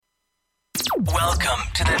Welcome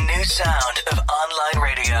to the new sound of online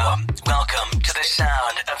radio. Welcome to the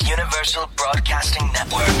sound of Universal Broadcasting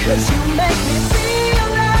Network. 'Cause you make me feel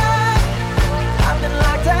like I've been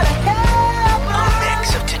locked out of heaven. A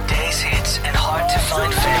mix of today's hits and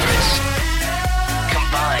hard-to-find favorites,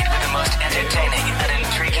 combined with the most entertaining and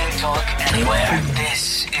intriguing talk anywhere.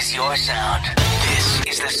 This is your sound. This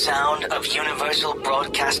is the sound of Universal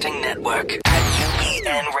Broadcasting Network at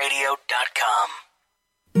ubnradio.com.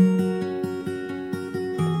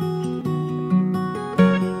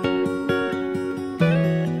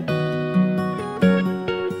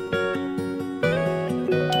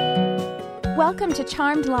 Welcome to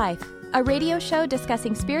Charmed Life, a radio show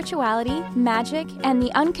discussing spirituality, magic, and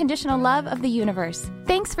the unconditional love of the universe.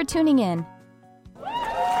 Thanks for tuning in.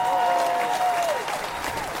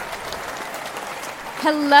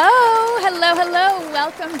 Hello.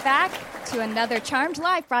 Welcome back to another Charmed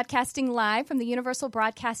Life, broadcasting live from the Universal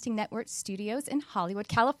Broadcasting Network studios in Hollywood,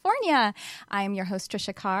 California. I am your host,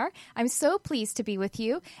 Trisha Carr. I'm so pleased to be with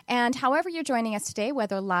you. And however you're joining us today,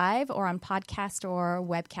 whether live or on podcast or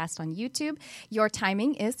webcast on YouTube, your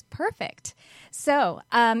timing is perfect. So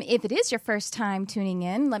if it is your first time tuning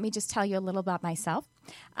in, let me just tell you a little about myself.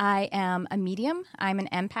 I am a medium. I'm an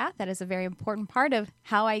empath. That is a very important part of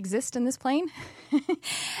how I exist in this plane.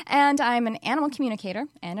 And I'm an animal communicator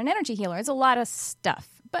and an energy healer. It's a lot of stuff,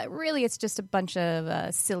 but really it's just a bunch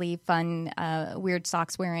of silly, fun, weird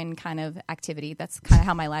socks wearing kind of activity. That's kind of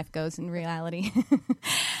how my life goes in reality.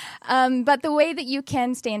 But the way that you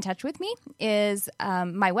can stay in touch with me is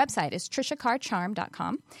my website is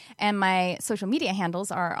trishacarcharm.com, and my social media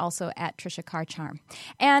handles are also at trishacarcharm.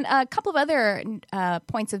 And a couple of other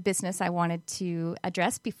points of business I wanted to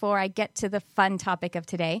address before I get to the fun topic of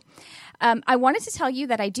today. I wanted to tell you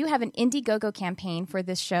that I do have an Indiegogo campaign for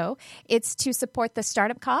this show. It's to support the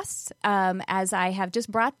startup costs, as I have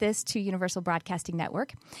just brought this to Universal Broadcasting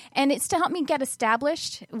Network. And it's to help me get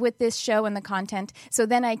established with this show and the content, so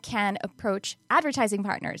then I can approach advertising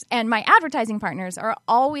partners. And my advertising partners are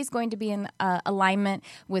always going to be in alignment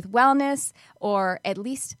with wellness or at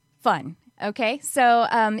least fun. Okay, so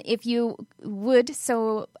if you would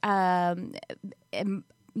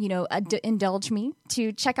indulge me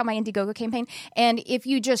to check out my Indiegogo campaign. And if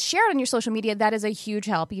you just share it on your social media, that is a huge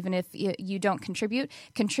help. Even if you don't contribute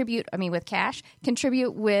with cash,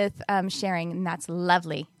 contribute with sharing, and that's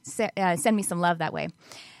lovely. Send me some love that way.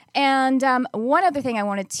 And one other thing I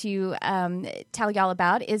wanted to tell y'all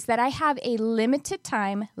about is that I have a limited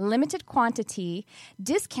time, limited quantity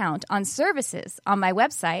discount on services on my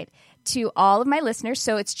website to all of my listeners.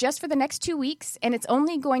 So it's just for the next 2 weeks, and it's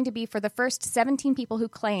only going to be for the first 17 people who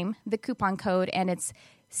claim the coupon code, and it's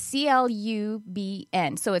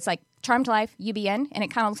CLUBN. So it's like Charmed Life, UBN, and it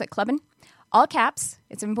kind of looks like clubbing. All caps.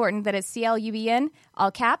 It's important that it's CLUBN, all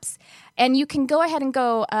caps. And you can go ahead and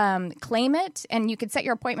go claim it, and you can set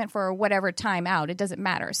your appointment for whatever time out. It doesn't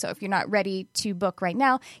matter. So if you're not ready to book right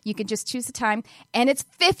now, you can just choose the time, and it's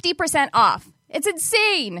 50% off. It's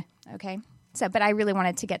insane. Okay. So, but I really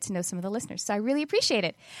wanted to get to know some of the listeners, so I really appreciate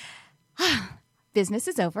it. Business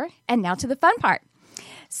is over, and now to the fun part.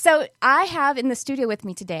 So I have in the studio with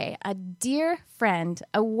me today a dear friend,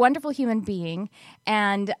 a wonderful human being,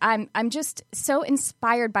 and I'm just so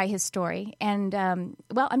inspired by his story. And, I'm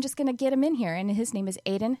just going to get him in here, and his name is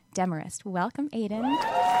Aidan Demarest. Welcome, Aidan. Hey,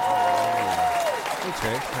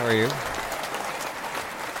 Trish. How are you?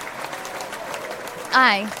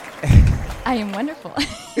 I am wonderful.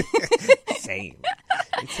 Same.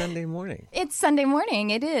 It's Sunday morning. It's Sunday morning.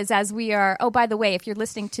 It is, as we are. Oh, by the way, if you're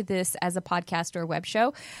listening to this as a podcast or a web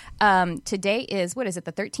show, today is, what is it,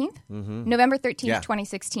 the 13th? Mm-hmm. November 13th,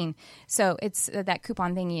 2016. So it's that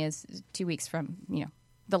coupon thingy is 2 weeks from,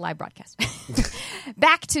 the live broadcast.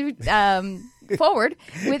 Back to forward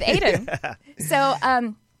with Aidan. Yeah. So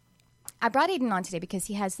I brought Aidan on today because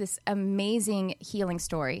he has this amazing healing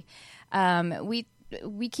story. We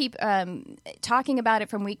keep talking about it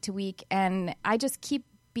from week to week, and I just keep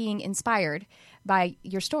being inspired by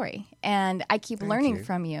your story. And I keep learning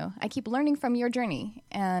from you. I keep learning from your journey.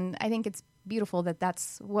 And I think it's beautiful that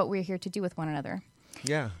that's what we're here to do with one another.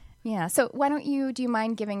 Yeah. Yeah. So do you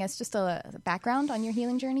mind giving us just a background on your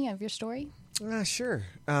healing journey, of your story? Sure.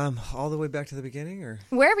 All the way back to the beginning, or?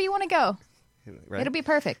 Wherever you want to go. Right? It'll be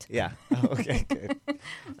perfect. Yeah. Okay, good.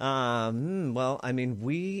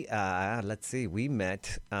 Let's see. We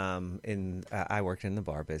met I worked in the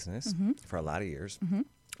bar business for a lot of years. Mm-hmm.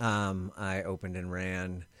 I opened and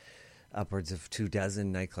ran upwards of 24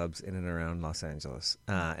 nightclubs in and around Los Angeles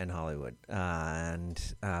and Hollywood. And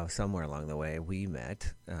somewhere along the way, we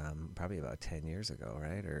met probably about 10 years ago,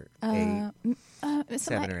 right? Or 8?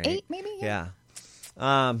 7 or 8. 8, maybe? Yeah.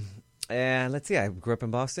 And let's see, I grew up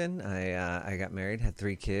in Boston. I got married, had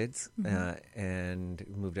 3 kids, and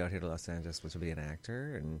moved out here to Los Angeles, which will be an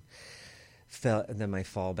actor. And then my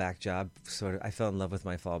fallback job, I fell in love with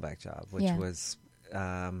my fallback job, which was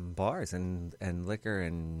bars and liquor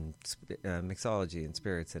and mixology and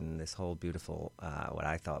spirits and this whole beautiful, what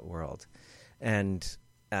I thought, world. And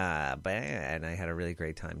I had a really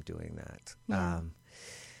great time doing that. Yeah.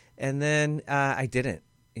 And then I didn't.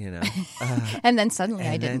 And then suddenly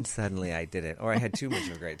I didn't. And then suddenly I didn't, or I had too much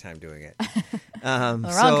of a great time doing it. The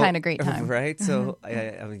wrong kind of great time, right? So,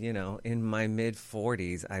 in my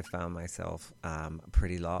mid-40s, I found myself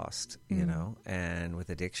pretty lost, and with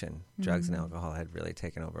addiction, drugs and alcohol had really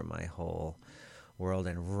taken over my whole world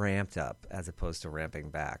and ramped up, as opposed to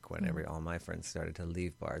ramping back. When all my friends started to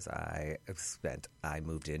leave bars, I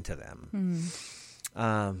moved into them.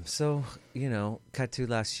 So, cut to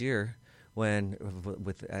last year. When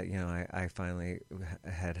I finally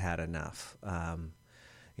had enough.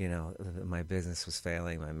 My business was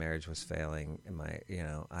failing, my marriage was failing, and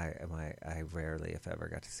I rarely, if ever,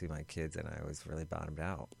 got to see my kids, and I was really bottomed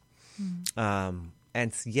out.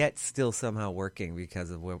 And yet still somehow working because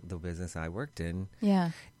of the business I worked in.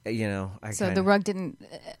 Yeah. The rug didn't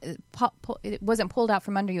it wasn't pulled out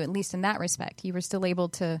from under you, at least in that respect. You were still able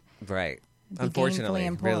to Unfortunately,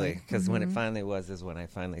 really, because when it finally is when I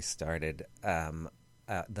finally started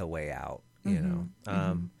the way out, and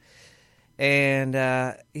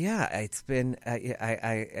it's been.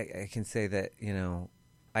 I can say that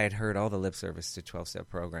I had heard all the lip service to 12-step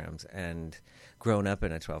programs and grown up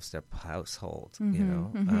in a 12-step household,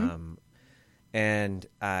 and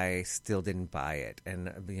I still didn't buy it.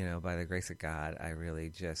 And by the grace of God, I really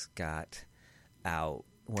just got out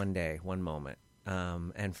one day, one moment.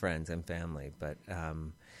 And friends and family, but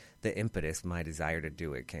the impetus, my desire to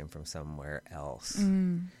do it, came from somewhere else,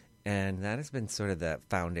 and that has been sort of the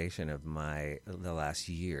foundation of the last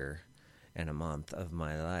year and a month of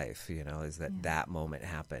my life. Is that moment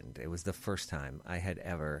happened. It was the first time I had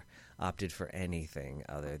ever opted for anything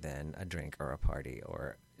other than a drink or a party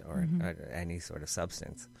or any sort of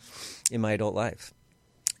substance in my adult life,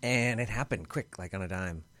 and it happened quick, like on a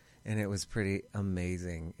dime. And it was pretty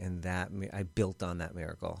amazing, and I built on that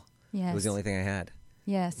miracle. Yes. It was the only thing I had.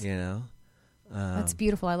 Yes. That's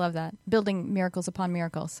beautiful. I love that. Building miracles upon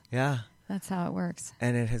miracles. Yeah. That's how it works.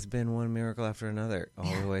 And it has been one miracle after another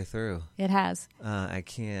all the way through. It has. I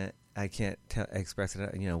can't express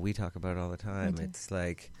it. We talk about it all the time. It's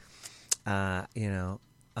like,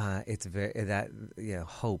 it's very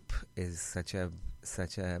hope is such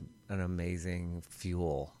an amazing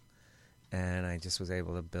fuel. And I just was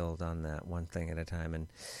able to build on that one thing at a time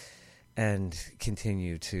and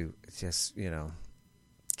continue to just,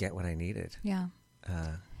 get what I needed. Yeah.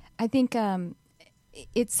 I think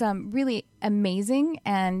it's really amazing,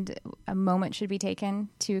 and a moment should be taken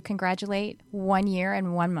to congratulate 1 year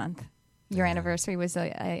and 1 month. Your anniversary was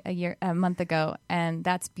a month ago, and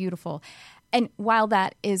that's beautiful. And while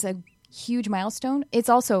that is a huge milestone, it's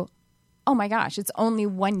also, oh my gosh, it's only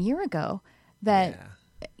 1 year ago that... Yeah.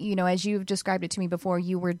 As you've described it to me before,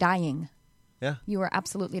 you were dying. Yeah. You were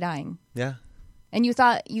absolutely dying. Yeah. And you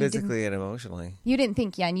thought physically and emotionally. You didn't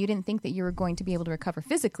think, and you didn't think that you were going to be able to recover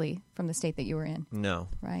physically from the state that you were in. No.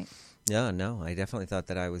 Right. Yeah, no. I definitely thought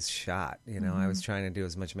that I was shot. I was trying to do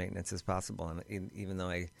as much maintenance as possible. And even though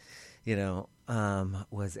I,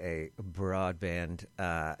 was a broadband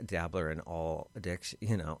dabbler in all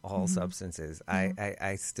addiction, all substances,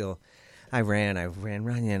 I still... I ran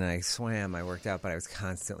running, I swam, I worked out, but I was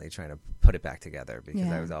constantly trying to put it back together because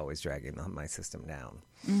I was always dragging my system down.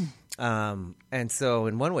 And so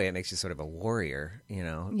in one way it makes you sort of a warrior,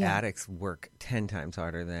 Addicts work 10 times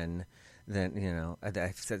harder than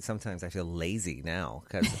I've said sometimes I feel lazy now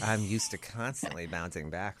because I'm used to constantly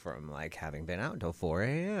bouncing back from having been out until 4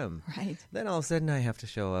 a.m. Right. Then all of a sudden I have to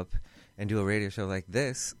show up and do a radio show like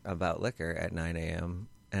this about liquor at 9 a.m.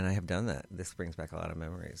 And I have done that. This brings back a lot of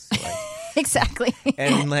memories. Exactly.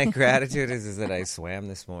 And my gratitude is that I swam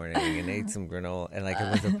this morning and ate some granola and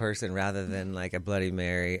it was a person rather than a Bloody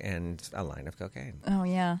Mary and a line of cocaine. Oh,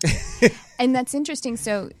 yeah. And that's interesting.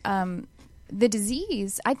 So the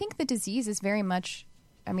disease, I think the disease is very much,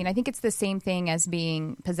 I think it's the same thing as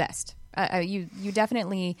being possessed. You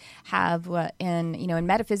definitely have in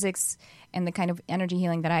metaphysics and the kind of energy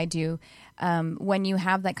healing that I do, when you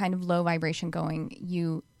have that kind of low vibration going,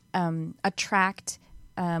 you attract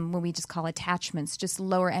what we just call attachments, just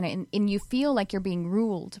lower, and you feel like you're being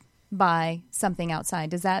ruled by something outside.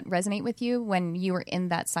 Does that resonate with you when you were in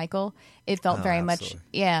that cycle? It felt very absolutely.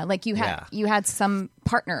 much, like you had some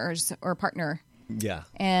partners or partner. Yeah.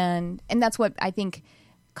 And that's what I think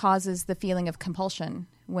causes the feeling of compulsion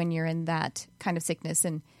when you're in that kind of sickness.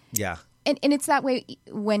 And Yeah. And it's that way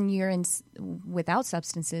when you're without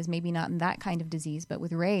substances, maybe not in that kind of disease, but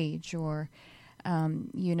with rage or,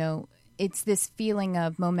 it's this feeling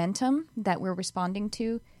of momentum that we're responding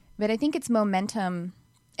to. But I think it's momentum,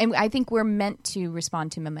 and I think we're meant to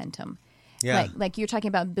respond to momentum. Yeah. Like you're talking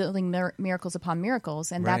about building miracles upon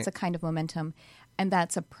miracles, and that's Right. a kind of momentum, and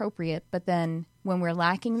that's appropriate. But then when we're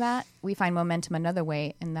lacking that, we find momentum another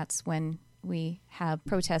way, and that's when we have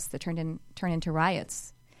protests that turn into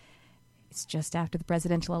riots. It's just after the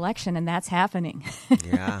presidential election, and that's happening.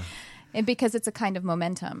 Yeah. And because it's a kind of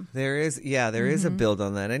momentum. There is a build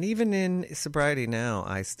on that. And even in sobriety now,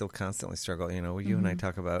 I still constantly struggle. You and I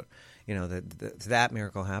talk about, that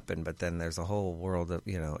miracle happened, but then there's a whole world of,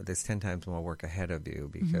 there's 10 times more work ahead of you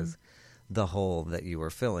because the hole that you were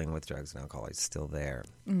filling with drugs and alcohol is still there.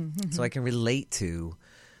 Mm-hmm. So I can relate to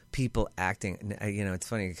people acting. It's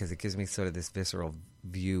funny because it gives me sort of this visceral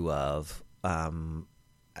view of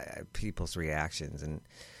people's reactions and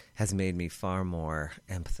has made me far more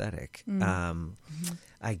empathetic.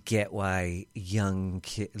 I get why young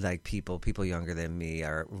people younger than me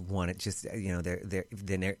want it. Just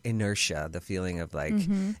the inertia, the feeling of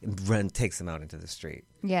takes them out into the street.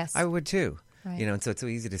 Yes, I would too. Right. And so it's so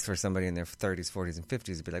easy for somebody in their 30s, 40s, and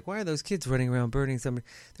 50s to be like, why are those kids running around burning somebody?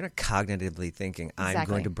 They're not cognitively thinking, I'm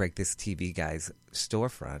Exactly. going to break this TV guy's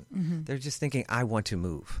storefront. They're just thinking, I want to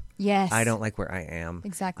move. Yes. I don't like where I am.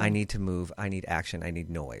 Exactly. I need to move. I need action. I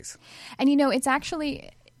need noise. And it's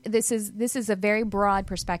actually this is a very broad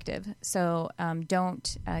perspective. So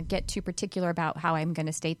don't get too particular about how I'm going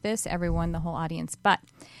to state this. Everyone, the whole audience. But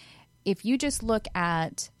if you just look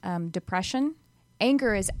at depression,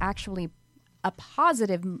 anger is actually a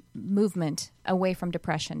positive movement away from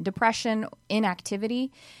depression. Depression,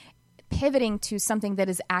 inactivity, pivoting to something that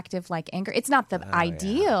is active like anger. It's not the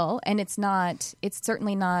ideal, and it's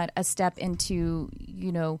certainly not a step into,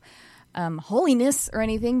 holiness or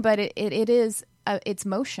anything, but it is, it's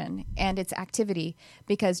motion and it's activity,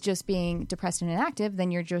 because just being depressed and inactive,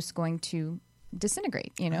 then you're just going to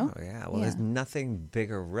disintegrate, Oh, yeah. Well, there's nothing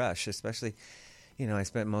bigger rush, especially... I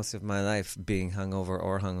spent most of my life being hungover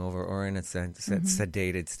or in a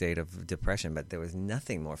sedated state of depression, but there was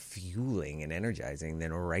nothing more fueling and energizing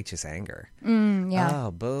than righteous anger. Yeah.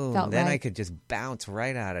 Oh, boom. Felt Then right. I could just bounce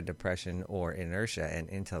right out of depression or inertia and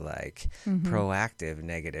into proactive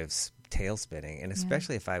negative tail spinning. And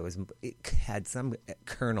especially if it had some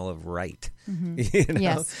kernel of right,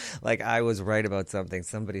 Yes. like I was right about something.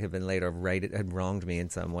 Somebody had been later had wronged me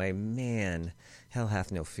in some way. Man, hell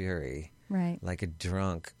hath no fury. Right. Like a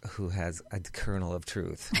drunk who has a kernel of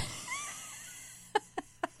truth.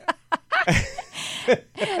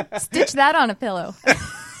 Stitch that on a pillow.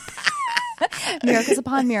 Miracles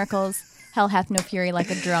upon miracles. Hell hath no fury like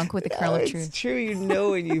a drunk with a kernel of truth. It's true.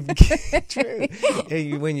 When you've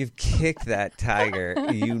when you've kicked that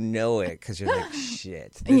tiger, you know it because you're like,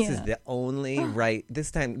 shit. This is the only right.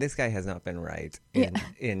 This time, this guy has not been right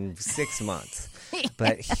in 6 months,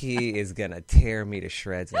 but he is gonna tear me to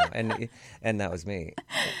shreds now. And that was me.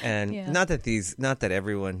 And not that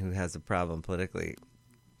everyone who has a problem politically.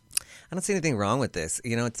 I don't see anything wrong with this.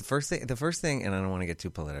 It's the first thing, and I don't want to get too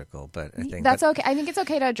political, but I think that's okay. I think it's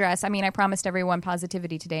okay to address. I mean, I promised everyone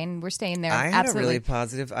positivity today, and we're staying there. I had Absolutely. a really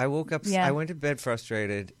positive. I woke up. Yeah. I went to bed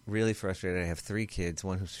frustrated, really frustrated. I have 3 kids,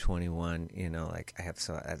 one who's 21.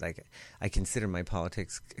 I consider my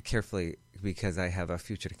politics carefully because I have a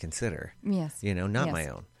future to consider. Yes. Not Yes. my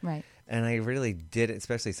own. Right. And I really did,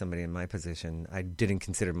 especially somebody in my position, I didn't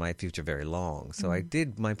consider my future very long. So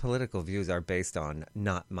my political views are based on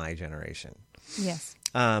not my generation. Yes.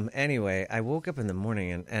 Anyway, I woke up in the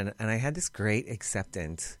morning and I had this great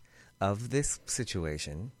acceptance of this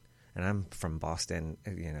situation. And I'm from Boston,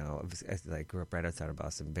 I grew up right outside of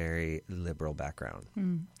Boston, very liberal background.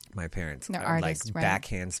 My parents They're artists, right?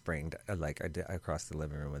 backhand springed across the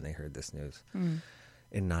living room when they heard this news.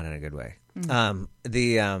 And not in a good way.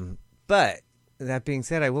 But that being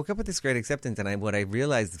said, I woke up with this great acceptance, and what I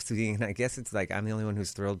realized seeing, and I guess it's like I'm the only one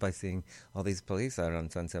who's thrilled by seeing all these police out on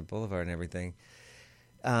Sunset Boulevard and everything.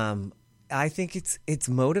 I think it's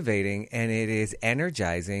motivating and it is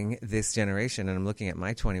energizing this generation. And I'm looking at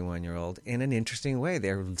my 21-year-old in an interesting way.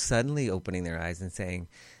 They're suddenly opening their eyes and saying,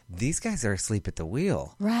 "These guys are asleep at the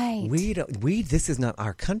wheel. Right. This is not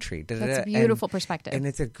our country." That's a beautiful perspective. And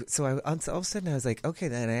all of a sudden I was like, okay,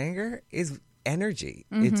 that anger is energy.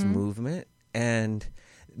 It's movement, and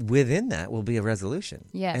within that will be a resolution.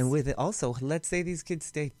 Yes. And with it also, let's say these kids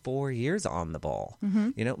stay 4 years on the ball.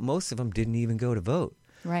 Most of them didn't even go to vote.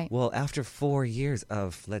 Right. Well, after 4 years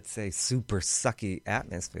of, let's say, super sucky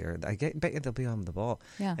atmosphere, bet you they'll be on the ball.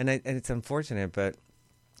 Yeah. And it's unfortunate, but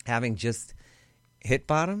having just hit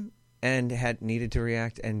bottom and had needed to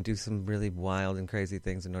react and do some really wild and crazy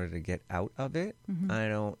things in order to get out of it, I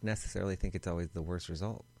don't necessarily think it's always the worst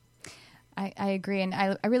result. I agree, and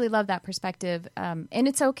I really love that perspective. And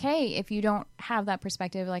it's okay if you don't have that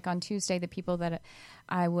perspective. Like on Tuesday, the people that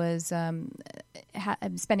I was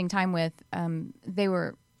spending time with, they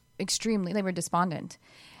were despondent.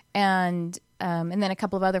 And then a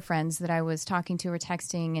couple of other friends that I was talking to or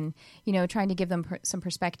texting and, trying to give them some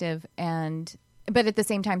perspective but at the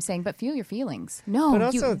same time saying, but feel your feelings. No, but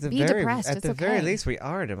also depressed. At it's the okay. very least, we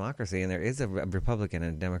are a democracy, and there is a Republican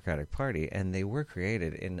and a Democratic Party, and they were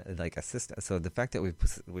created in like a system. So the fact that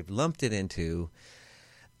we've lumped it into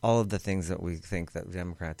all of the things that we think that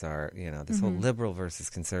Democrats are, this whole liberal versus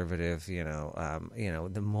conservative,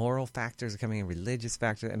 the moral factors are coming in, religious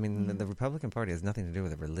factors. I mean, the Republican Party has nothing to do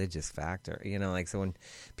with a religious factor, so when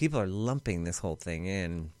people are lumping this whole thing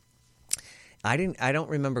in, I don't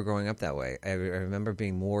remember growing up that way. I remember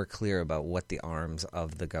being more clear about what the arms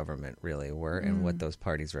of the government really were and what those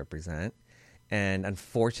parties represent. And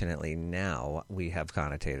unfortunately, now we have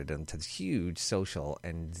connotated them to huge social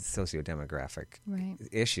and socio-demographic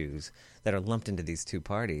issues that are lumped into these two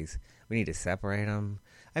parties. We need to separate them.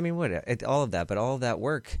 I mean, all of that, but all of that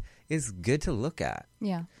work is good to look at.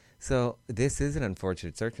 Yeah. So this is an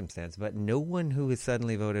unfortunate circumstance, but no one who is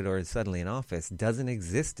suddenly voted or is suddenly in office doesn't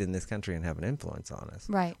exist in this country and have an influence on us.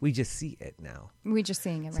 Right. We just see it now. We're just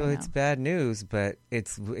seeing it right now. So it's bad news, but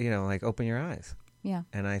it's, like open your eyes. Yeah.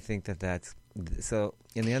 And I think that's, so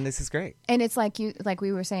in the end, this is great. And it's like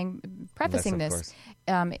we were saying, prefacing yes,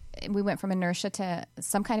 this, we went from inertia to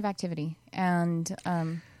some kind of activity. And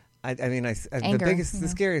anger, the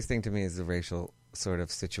scariest thing to me is the racial sort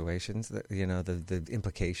of situations, that, the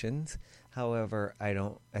implications. However, I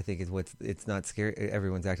think it's not scary.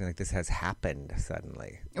 Everyone's acting like this has happened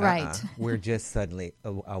suddenly. Right. We're just suddenly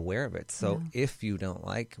aware of it. So if you don't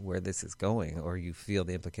like where this is going, or you feel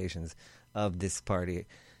the implications of this party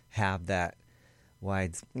have that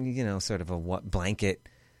wide, sort of a blanket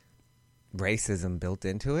racism built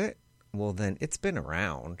into it, well, then it's been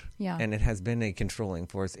around, and it has been a controlling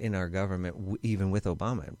force in our government, even with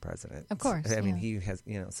Obama and president. Of course. I mean, he has,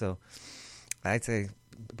 so I'd say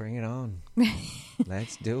bring it on.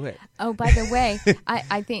 Let's do it. Oh, by the way,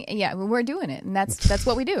 I think, we're doing it, and that's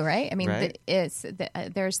what we do, right? I mean, right?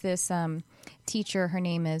 There's this teacher, her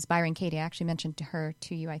name is Byron Katie. I actually mentioned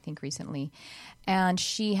to you, I think, recently, and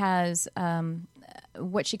she has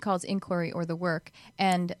what she calls inquiry or the work,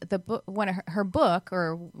 and the book, her book,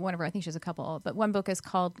 or one of her, I think she has a couple, but one book is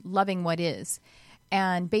called Loving What Is,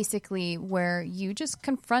 and basically where you just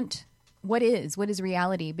confront what is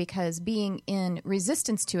reality, because being in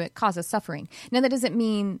resistance to it causes suffering. Now, that doesn't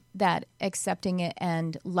mean that accepting it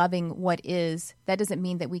and loving what is, that doesn't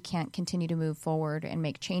mean that we can't continue to move forward and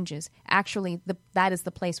make changes. Actually, that is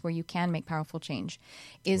the place where you can make powerful change,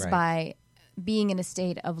 is by being in a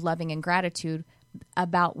state of loving and gratitude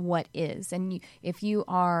about what is. And if you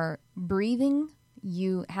are breathing,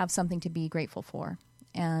 you have something to be grateful for.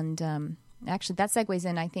 And actually, that segues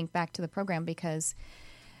in, I think, back to the program, because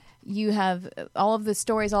you have all of the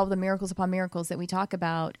stories, all of the miracles upon miracles that we talk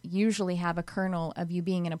about usually have a kernel of you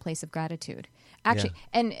being in a place of gratitude. Actually,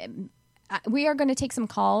 and we are going to take some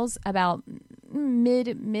calls about mid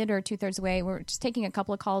or 2/3 away. We're just taking a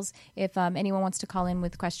couple of calls. If anyone wants to call in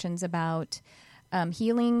with questions about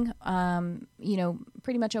healing,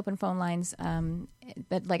 pretty much open phone lines.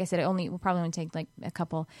 But like I said, we'll probably only take like a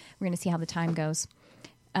couple. We're going to see how the time goes.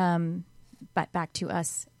 But back to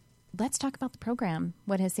us. Let's talk about the program.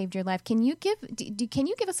 What has saved your life? Can you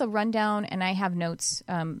give us a rundown? And I have notes,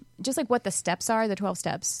 just like what the steps are, the 12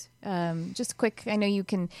 steps. Just quick. I know you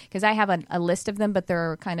can, because I have a list of them, but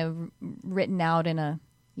they're kind of written out in a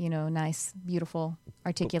nice, beautiful,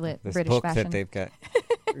 articulate this British book fashion. that they've got.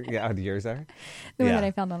 Yours are the one that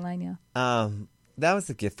I found online. Yeah. That was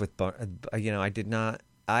the gift with. I did not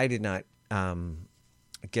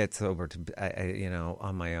get sober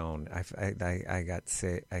on my own. I got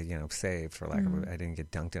saved, for lack of I didn't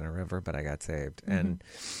get dunked in a river, but I got saved, and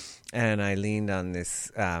I leaned on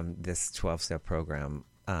this 12-step program.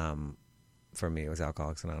 For me, it was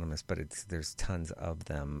Alcoholics Anonymous, but there's tons of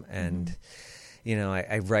them, and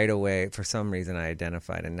I right away, for some reason, I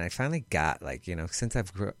identified, and I finally got, since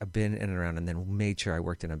I've been in and around, and then made sure I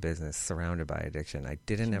worked in a business surrounded by addiction. I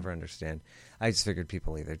didn't ever understand. I just figured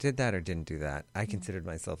people either did that or didn't do that. I considered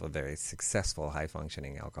myself a very successful,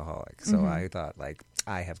 high-functioning alcoholic. So I thought,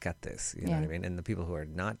 I have got this. You know what I mean? And the people who are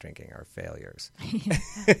not drinking are failures.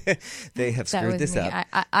 They have screwed this up.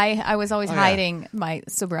 I was always hiding my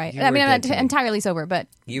sobriety. I'm not entirely sober, but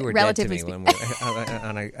you were relatively dead to me when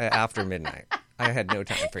we were, after midnight. I had no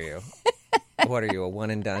time for you. What are you, a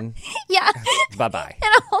one and done? Yeah. Bye-bye.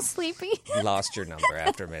 And I'm all sleepy. Lost your number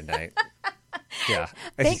after midnight. Yeah.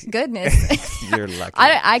 Thank goodness. You're lucky.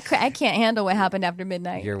 I can't handle what happened after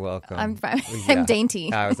midnight. You're welcome. I'm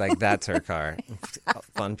dainty. I was like, that's her car.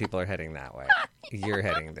 Fun people are heading that way. You're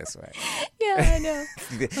heading this way. Yeah, I know.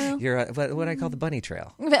 Well. You're what I call the bunny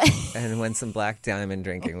trail. And when some Black Diamond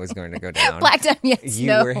drinking was going to go down, Black Diamond, yes, you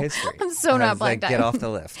no. were history. I'm so And I not was Black like, Diamond. Get off the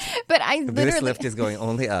lift. But I literally, This lift is going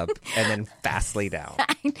only up and then fastly down.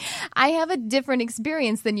 I have a different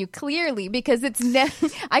experience than you, clearly, because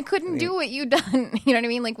I couldn't do what you done. You know what I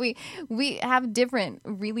mean? Like we have different,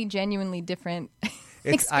 really genuinely different.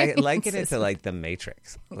 I liken it to like the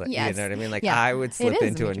Matrix. Yes. You know what I mean? Like Yeah. I would It slip is the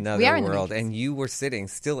into Matrix. We are another in the world Matrix. and you were sitting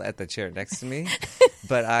still at the chair next to me,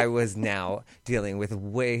 but I was now dealing with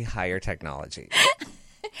way higher technology.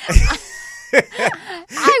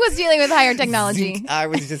 I was dealing with higher technology. I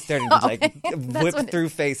was just starting to like whip what through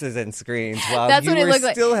faces and screens while That's you what it were looked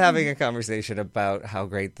like. still having a conversation about how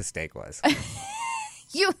great the steak was.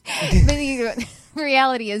 The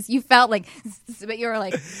reality is, you felt like, but you were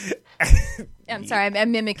like, I'm sorry,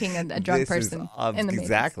 I'm mimicking a drunk This person is in the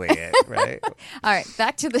exactly it, right? All right,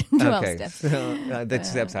 back to the 12 Okay, steps. so the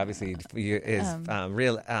steps obviously is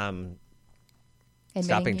real.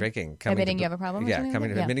 Stopping drinking. Admitting you have a problem? or Yeah, something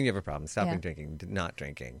like that? admitting you have a problem. Stopping Yeah. drinking, not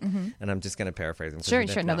drinking. And I'm just going to paraphrase them. Sure,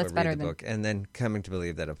 no, that's better the than- book. And then coming to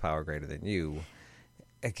believe that a power greater than you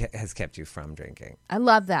has kept you from drinking. I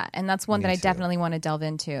love that, and that's one Me that I too. definitely want to delve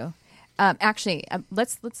into. Actually,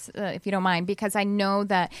 let's if you don't mind, because I know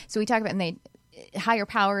that. So we talk about higher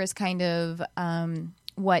power is kind of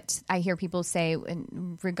what I hear people say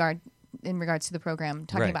in regards to the program,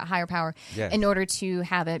 talking Right. about higher power, Yes. in order to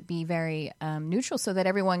have it be very neutral, so that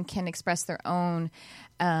everyone can express their own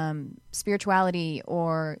spirituality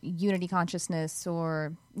or unity consciousness,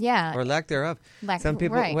 or Or lack thereof. Some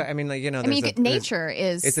people, right. well, I mean, like, nature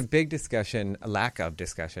is. It's a big discussion. A lack of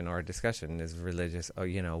discussion or discussion is religious. Or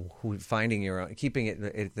finding your own, keeping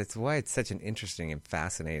it. That's why it's such an interesting and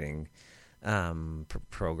fascinating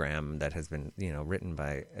program that has been written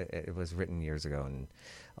by. It was written years ago, and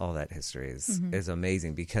all that history is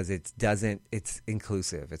amazing because it's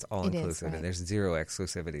inclusive. It's all inclusive, right. and there's zero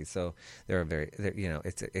exclusivity. So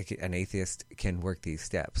an atheist can work these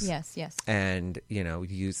steps. Yes. And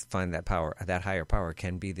find that power, that higher power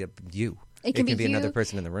can be you. It can be another you.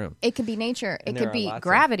 person in the room. It could be nature. And It there could are be lots of-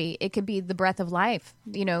 gravity. It could be the breath of life.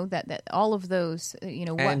 That all of those.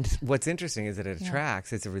 And what's interesting is that it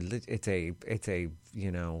attracts. It's the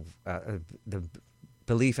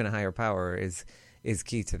belief in a higher power is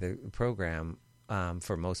key to the program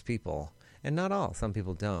for most people. And not all. Some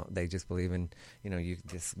people don't. They just believe in,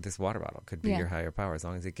 this water bottle could be your higher power as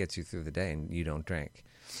long as it gets you through the day and you don't drink.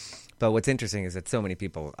 But what's interesting is that so many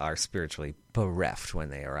people are spiritually bereft when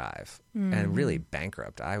they arrive and really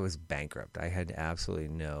bankrupt. I was bankrupt. I had absolutely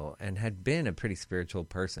and had been a pretty spiritual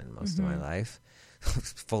person most of my life,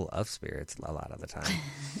 full of spirits a lot of the time.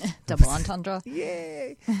 Double entendre.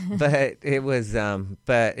 Yay! But it was,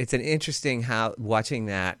 but it's an interesting watching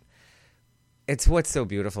that. It's what's so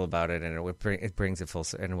beautiful about it, and it brings it full.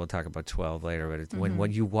 And we'll talk about 12 later. But it's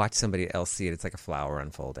when you watch somebody else see it, it's like a flower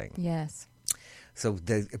unfolding. Yes. So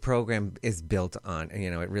the program is built on,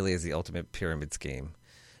 it really is the ultimate pyramid scheme,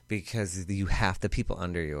 because the people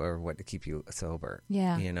under you are what to keep you sober.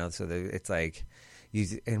 Yeah. So it's like.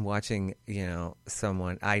 In watching,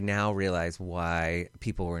 someone, I now realize why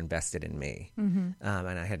people were invested in me, and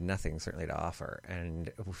I had nothing certainly to offer, and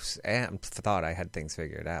thought I had things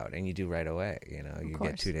figured out, and you do right away. You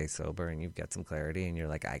get 2 days sober, and you've got some clarity, and you're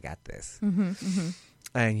like, I got this,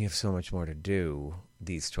 and you have so much more to do.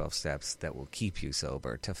 These 12 steps that will keep you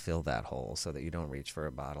sober to fill that hole, so that you don't reach for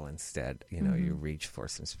a bottle. Instead, you reach for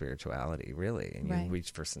some spirituality, really, and you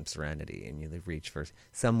reach for some serenity, and you reach for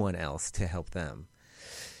someone else to help them.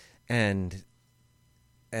 And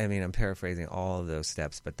I mean, I'm paraphrasing all of those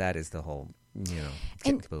steps, but that is the whole, kit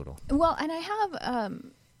and caboodle. Well, and I have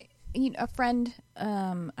a friend.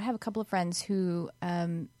 I have a couple of friends who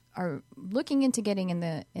are looking into getting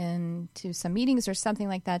into some meetings or something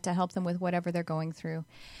like that to help them with whatever they're going through.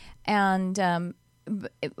 And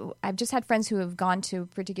I've just had friends who have gone to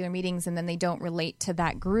particular meetings and then they don't relate to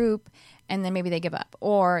that group, and then maybe they give up.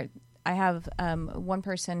 Or I have one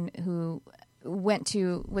person who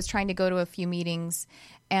was trying to go to a few meetings,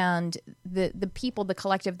 and the people, the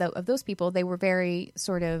collective of those people, they were very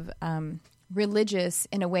sort of religious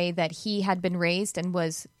in a way that he had been raised and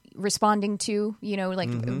was responding to,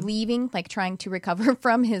 leaving, like trying to recover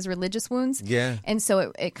from his religious wounds. Yeah. And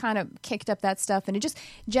so it kind of kicked up that stuff, and it just,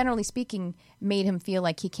 generally speaking, made him feel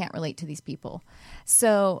like he can't relate to these people.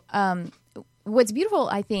 So what's beautiful,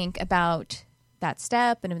 I think, about that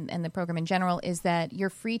step and the program in general is that you're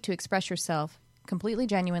free to express yourself completely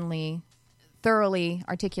genuinely, thoroughly,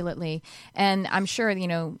 articulately. And I'm sure, with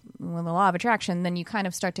the law of attraction, then you kind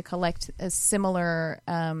of start to collect a similar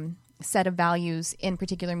set of values in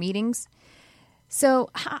particular meetings. So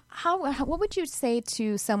what would you say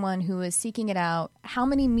to someone who is seeking it out? How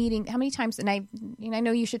many times, and I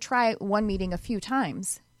know you should try one meeting a few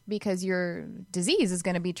times because your disease is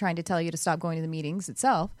going to be trying to tell you to stop going to the meetings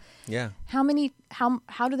itself. Yeah. How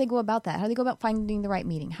do they go about that? How do they go about finding the right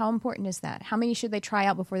meeting? How important is that? How many should they try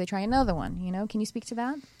out before they try another one? Can you speak to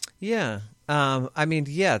that? Yeah.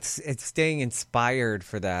 It's staying inspired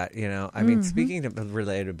for that, I mean, speaking of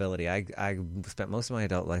relatability, I spent most of my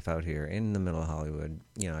adult life out here in the middle of Hollywood.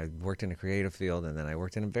 I worked in a creative field, and then I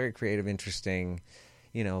worked in a very creative, interesting,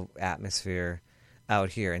 atmosphere out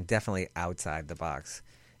here, and definitely outside the box.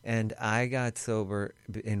 And I got sober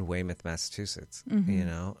in Weymouth, Massachusetts,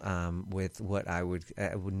 with what I would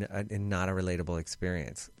not a relatable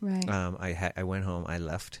experience. Right. I went home, I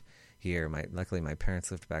left here. Luckily, my parents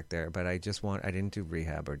lived back there, but I didn't do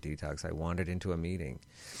rehab or detox. I wandered into a meeting.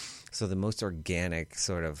 So the most organic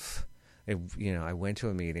sort of, I went to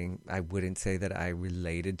a meeting. I wouldn't say that I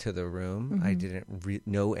related to the room. Mm-hmm. I didn't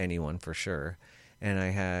know anyone for sure. And I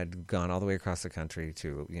had gone all the way across the country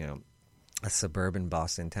to, a suburban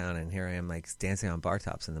Boston town. And here I am dancing on bar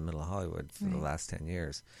tops in the middle of Hollywood for the last 10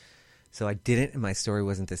 years. So my story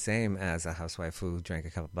wasn't the same as a housewife who drank a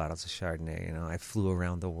couple bottles of Chardonnay. I flew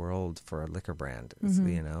around the world for a liquor brand,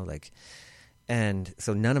 and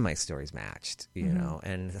so none of my stories matched,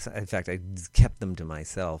 and in fact, I kept them to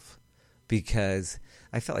myself because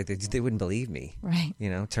I felt like they wouldn't believe me. Right.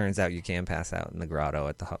 Turns out you can pass out in the grotto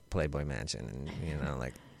at the Playboy Mansion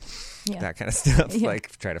and, that kind of stuff. Yeah.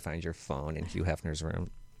 Try to find your phone in Hugh Hefner's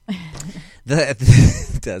room.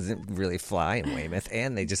 That doesn't really fly in Weymouth,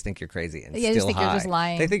 and they just think you're crazy and still think high. You're just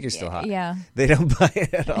lying. They think you're still high. Yeah, they don't buy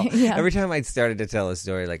it at all. Yeah. Every time I started to tell a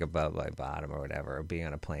story above my bottom or whatever, or being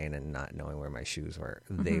on a plane and not knowing where my shoes were,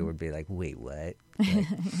 they would be like, "Wait, what?"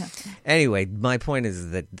 Anyway, my point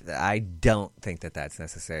is that I don't think that that's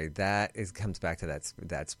necessary. Comes back to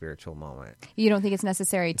that spiritual moment. You don't think it's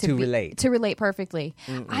necessary to relate perfectly.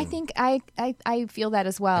 Mm-mm. I think I feel that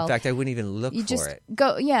as well. In fact, I wouldn't even look for it.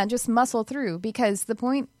 Just muscle through, because the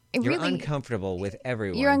point. You're uncomfortable with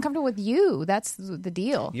everyone. You're uncomfortable with you. That's the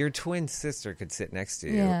deal. Your twin sister could sit next to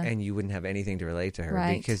you, and you wouldn't have anything to relate to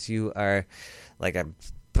her because you are like a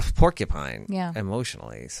porcupine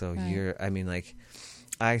emotionally. So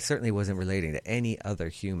I certainly wasn't relating to any other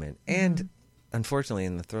human. And unfortunately,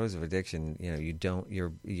 in the throes of addiction,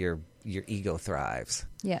 your ego thrives.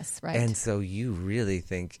 Yes, right. And so you really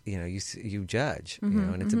think, you judge,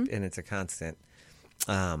 and it's a constant.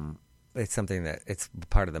 It's something that it's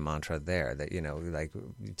part of the mantra there that,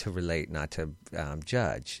 to relate, not to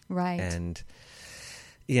judge. Right. And,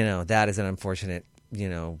 that is an unfortunate,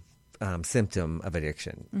 symptom of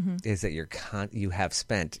addiction is that you have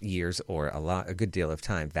spent years or a good deal of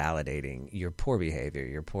time validating your poor behavior,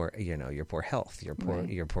 your poor health, your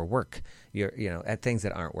poor work, at things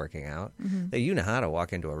that aren't working out, that you know how to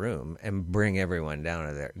walk into a room and bring everyone down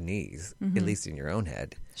to their knees, at least in your own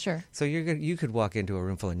head. Sure. So you could walk into a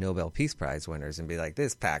room full of Nobel Peace Prize winners and be like,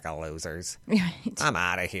 this pack of losers, I'm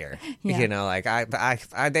out of here. Yeah.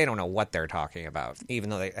 They don't know what they're talking about, even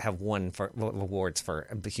though they have won for awards for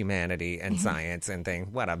humanity and science and things.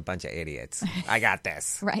 What a bunch of idiots. I got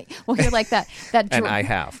this. Right. Well, you're like that and I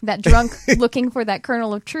have. That drunk looking for that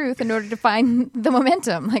kernel of truth in order to find the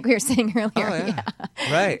momentum, like we were saying earlier. Oh, yeah.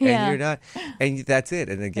 Right. Yeah. And you're not, and that's it.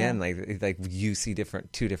 And again, like you see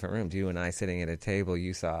two different rooms. You and I sitting at a table,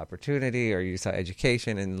 you saw opportunity, or you saw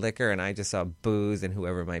education and liquor, and I just saw booze and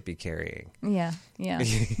whoever might be carrying. Yeah.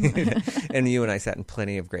 And you and I sat in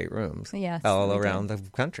plenty of great rooms all around the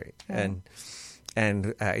country. Yeah.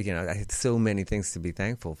 And I had so many things to be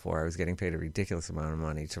thankful for. I was getting paid a ridiculous amount of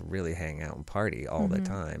money to really hang out and party all the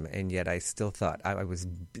time. And yet I still thought I was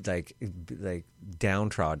like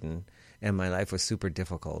downtrodden, and my life was super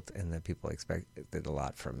difficult, and that people expected a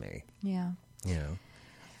lot from me. Yeah.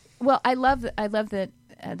 Well, I love that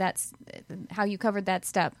that's how you covered that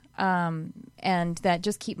step, and that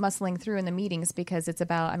just keep muscling through in the meetings, because it's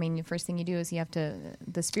about, the first thing you do is you have to,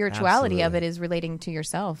 the spirituality of it is relating to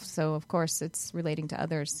yourself. So, of course, it's relating to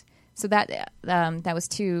others. So that was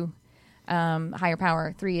 2, higher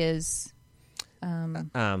power. 3 is...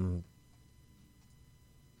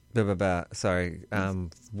 Sorry.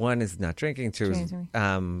 1 is not drinking. 2 is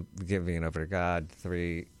giving it over to God.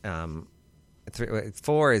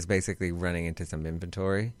 4 is basically running into some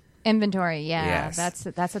inventory Inventory, yeah, Yes.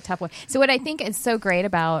 that's a tough one. So what I think is so great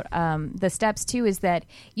about the steps too is that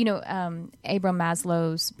Abraham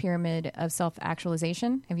Maslow's pyramid of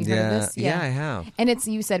self-actualization. Have you heard of this? Yeah, I have. And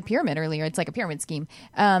you said pyramid earlier. It's like a pyramid scheme.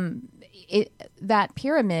 That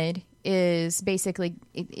pyramid is basically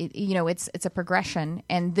it's a progression,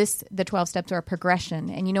 and the 12 steps are a progression.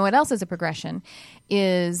 And you know what else is a progression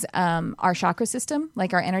is our chakra system,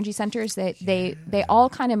 like our energy centers. They all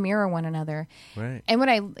kind of mirror one another. Right. And what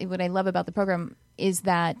I love about the program is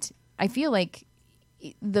that I feel like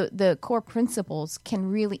the core principles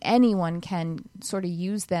anyone can sort of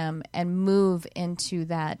use them and move into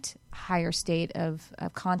that higher state of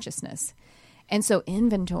consciousness. And so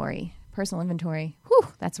personal inventory, whew,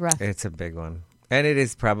 that's rough. It's a big one. And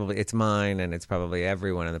it's mine, and it's probably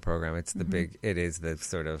everyone in the program. It's it is the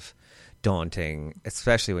sort of daunting,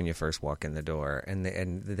 especially when you first walk in the door, and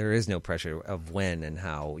there is no pressure of when and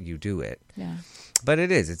how you do it. Yeah. But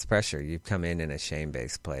it's pressure. You've come in a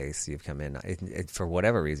shame-based place. You've come in, for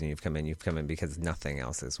whatever reason you've come in because nothing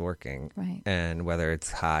else is working. Right. And whether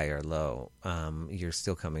it's high or low, you're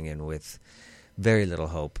still coming in with very little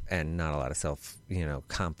hope and not a lot of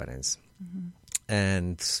confidence.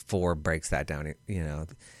 And 4 breaks that down.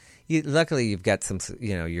 Luckily you've got some.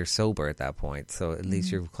 You're sober at that point, so at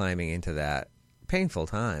least you're climbing into that painful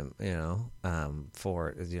time.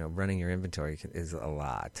 For running your inventory is a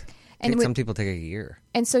lot. And some people take a year.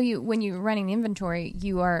 And so when you're running the inventory,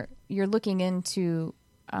 you're looking into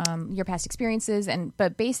your past experiences,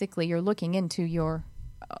 but basically you're looking into your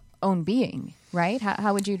own being, right?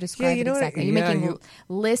 How would you describe it exactly? You're making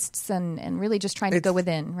lists and really just trying to go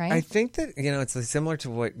within, right? I think that, it's similar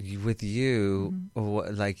to what with you,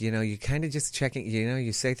 you kind of just checking,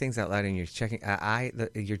 you say things out loud and you're checking,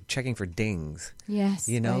 you're checking for dings. Yes.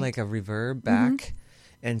 Right. Like a reverb back.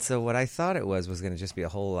 And so what I thought it was going to just be a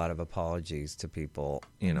whole lot of apologies to people,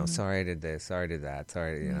 sorry I did this, sorry I did that,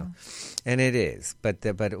 sorry, and it is. But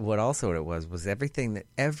what it was everything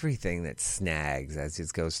that snags as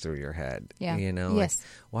it goes through your head. Yeah. Yes.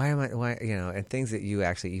 Like, why, and things that you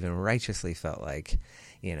actually even righteously felt like,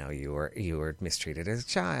 you were mistreated as a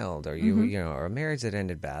child, or or a marriage that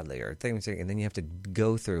ended badly, or things, and then you have to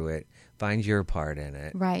go through it, find your part in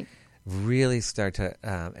it. Right. Really start to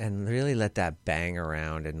and really let that bang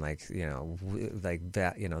around, and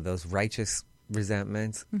those righteous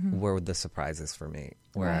resentments were the surprises for me,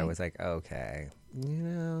 where I was like, okay,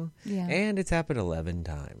 and it's happened 11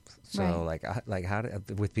 times. So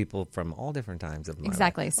with people from all different times of my life.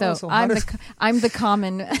 Exactly. So I'm the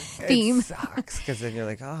common theme. It sucks, because then you're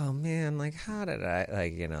like, oh man, how did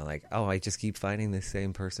I I just keep finding the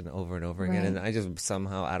same person over and over again, and I just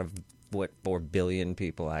somehow out of 4 billion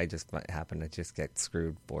people, I just happen to just get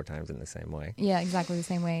screwed 4 times in the same way. Yeah, exactly the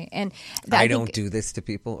same way. And I don't do this to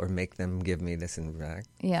people or make them give me this in back.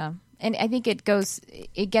 Yeah. And I think it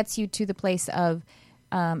gets you to the place of,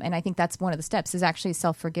 and I think that's one of the steps, is actually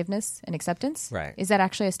self-forgiveness and acceptance. Right. Is that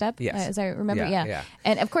actually a step? Yes. As I remember, Yeah.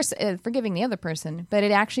 And of course, forgiving the other person, but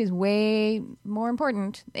it actually is way more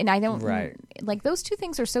important. And I don't, those two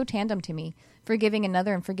things are so tandem to me. Forgiving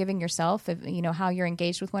another and forgiving yourself, how you're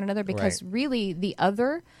engaged with one another, because really the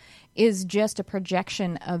other is just a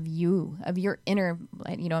projection of you, of your inner,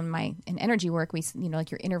 in energy work, we,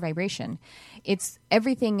 like your inner vibration. It's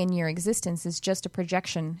everything in your existence is just a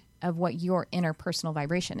projection of what your inner personal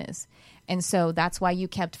vibration is. And so that's why you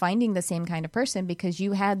kept finding the same kind of person, because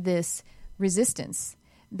you had this resistance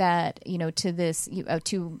that, to this,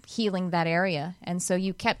 to healing that area. And so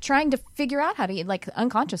you kept trying to figure out how to,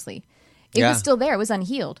 unconsciously. It was still there. It was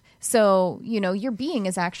unhealed. So, your being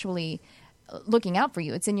is actually looking out for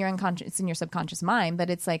you. It's in your unconscious, it's in your subconscious mind, but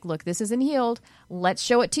it's like, look, this isn't healed. Let's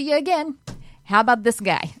show it to you again. How about this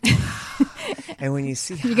guy? And when you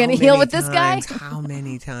see you're going to heal with this guy, how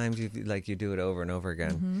many times you do it over and over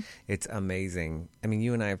again, it's amazing. I mean,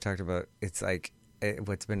 you and I have talked about, it's like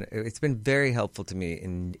it's been very helpful to me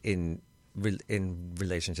in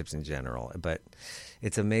relationships in general, but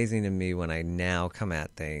it's amazing to me when I now come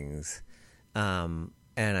at things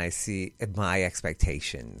and I see my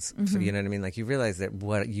expectations. So, you know what I mean? You realize that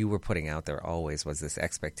what you were putting out there always was this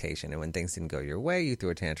expectation, and when things didn't go your way, you threw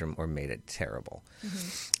a tantrum or made it terrible.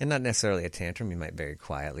 And not necessarily a tantrum, you might very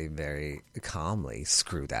quietly, very calmly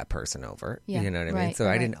screw that person over. You know what I mean? So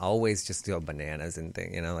I didn't always just go bananas and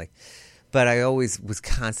things, but I always was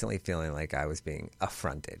constantly feeling like I was being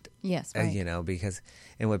affronted. Yes, right. Because,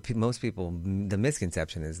 and what most people, the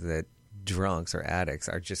misconception is that drunks or addicts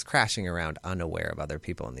are just crashing around unaware of other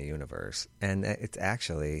people in the universe. And it's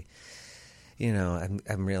actually,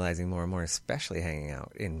 I'm realizing more and more, especially hanging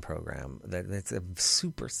out in program, that it's a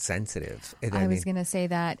super sensitive. I was going to say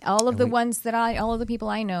that all of the people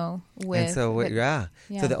I know with. And so, yeah.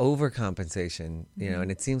 So the overcompensation,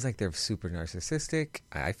 and it seems like they're super narcissistic.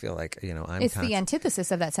 I feel like, it's the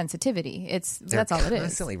antithesis of that sensitivity. That's all it is. They're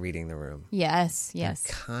constantly reading the room. Yes. They're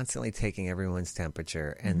constantly taking everyone's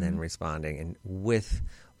temperature and then responding, and with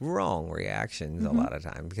wrong reactions a lot of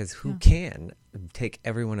time, because who can take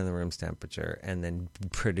everyone in the room's temperature and then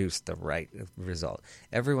produce the right result?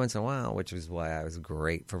 Every once in a while, which is why I was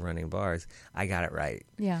great for running bars, I got it right.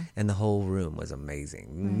 Yeah. And the whole room was amazing.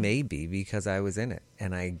 Right. Maybe because I was in it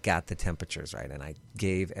and I got the temperatures right and I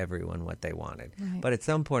gave everyone what they wanted. Right. But at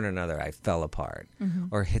some point or another, I fell apart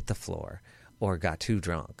or hit the floor or got too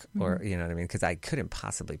drunk, or, you know what I mean? Because I couldn't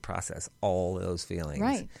possibly process all those feelings.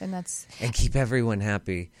 Right, and keep everyone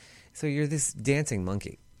happy. So you're this dancing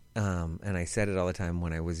monkey. And I said it all the time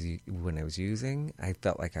when I was using. I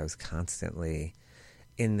felt like I was constantly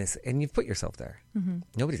in this, and you've put yourself there.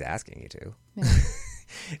 Nobody's asking you to. Yeah.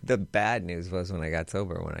 The bad news was when I got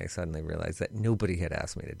sober, when I suddenly realized that nobody had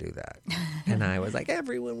asked me to do that. And I was like,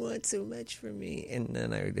 everyone wants so much from me. And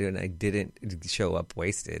then I didn't show up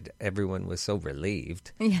wasted. Everyone was so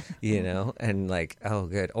relieved, and like, oh,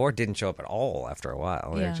 good. Or didn't show up at all after a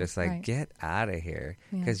while. They're just like, get out of here.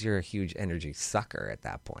 Because you're a huge energy sucker at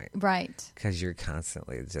that point. Right. Because you're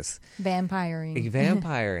constantly just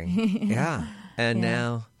vampiring. Yeah. And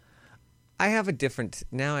now I have a different,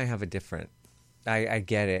 I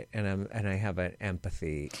get it, and I have an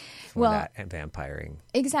empathy for that and vampiring.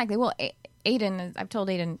 Exactly. Well, Aiden, I've told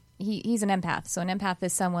Aiden, he's an empath. So an empath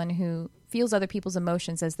is someone who feels other people's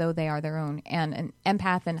emotions as though they are their own. And an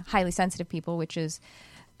empath and highly sensitive people, which is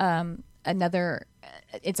another,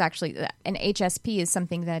 it's actually, an HSP is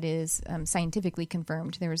something that is scientifically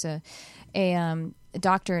confirmed. There was a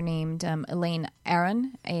doctor named Elaine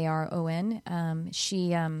Aron, Aron.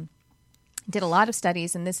 She did a lot of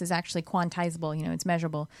studies, and this is actually quantizable, it's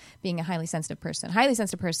measurable, being a highly sensitive person. A highly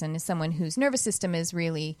sensitive person is someone whose nervous system is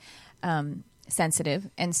really sensitive,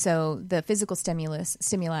 and so the physical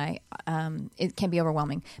stimuli, it can be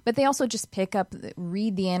overwhelming. But they also just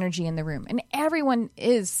read the energy in the room. And everyone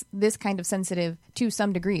is this kind of sensitive to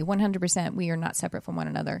some degree. 100%, we are not separate from one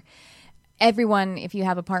another. Everyone, if you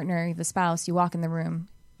have a partner, the spouse, you walk in the room,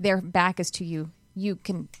 their back is to you. You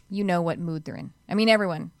know what mood they're in. I mean,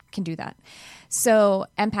 everyone can do that. So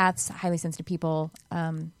empaths, highly sensitive people,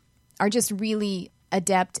 are just really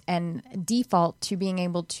adept and default to being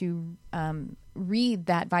able to read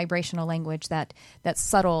that vibrational language, that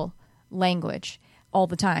subtle language all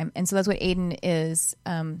the time. And so that's what Aiden is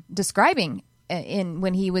describing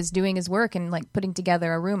when he was doing his work and like putting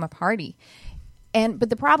together a party. But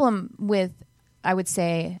the problem with, I would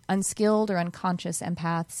say, unskilled or unconscious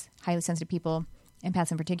empaths, highly sensitive people,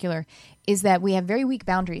 empaths in particular, is that we have very weak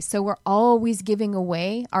boundaries. So we're always giving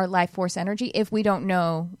away our life force energy if we don't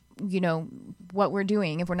know, what we're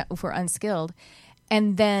doing, if we're unskilled.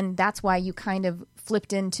 And then that's why you kind of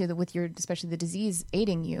flipped into especially the disease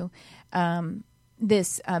aiding you,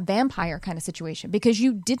 this vampire kind of situation, because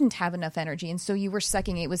you didn't have enough energy. And so you were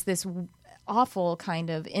sucking. It was this awful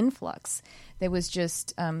kind of influx that was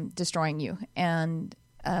just destroying you. And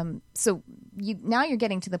so now you're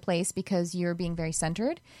getting to the place because you're being very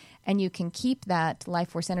centered, and you can keep that life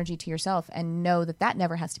force energy to yourself and know that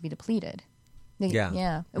never has to be depleted.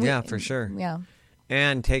 Yeah, for sure. Yeah.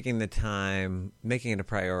 And taking the time, making it a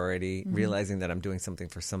priority, realizing that I'm doing something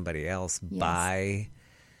for somebody else by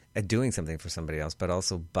doing something for somebody else, but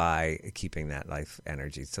also by keeping that life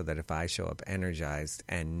energy, so that if I show up energized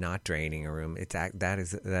and not draining a room, that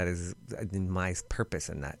is my purpose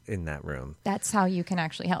in that room. That's how you can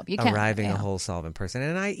actually help. You can arriving a whole solvent person.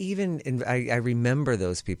 And I remember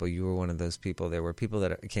those people. You were one of those people. There were people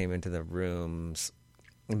that came into the rooms,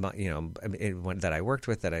 that I worked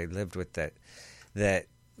with, that I lived with, that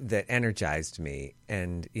energized me,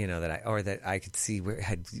 and that I could see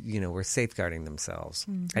were safeguarding themselves.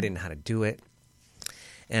 I didn't know how to do it,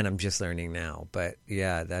 and I'm just learning now. But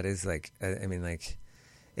yeah, that is that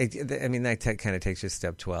kind of takes you to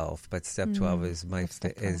step 12. But step 12 is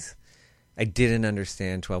I didn't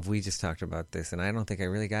understand 12. We just talked about this, and I don't think I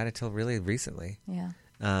really got it till really recently. Yeah.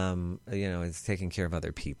 It's taking care of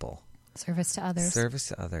other people. Service to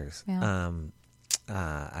others. Yeah.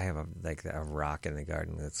 I have a rock in the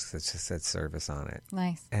garden that just said service on it.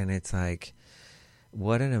 Nice. And it's like,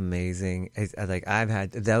 what an amazing, like I've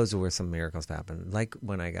had, those were some miracles happen. Like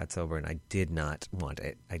when I got sober and I did not want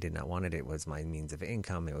it. I did not want it. It was my means of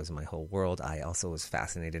income. It was my whole world. I also was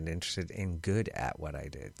fascinated and interested and good at what I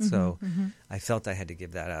did. So I felt I had to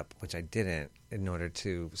give that up, which I didn't, in order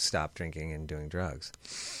to stop drinking and doing drugs.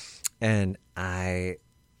 And I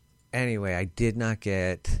did not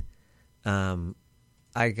get,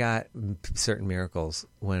 I got certain miracles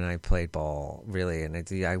when I played ball, really, and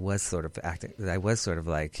I was sort of acting. I was sort of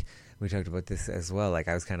like, we talked about this as well. Like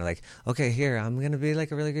I was kind of like, okay, here I'm going to be like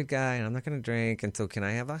a really good guy, and I'm not going to drink. And so, can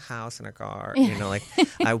I have a house and a car? You know, like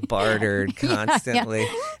I bartered constantly,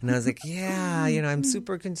 and I was like, yeah, you know, I'm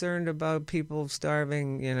super concerned about people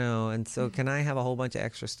starving, you know, and so can I have a whole bunch of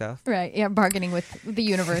extra stuff? Right. Yeah. Bargaining with the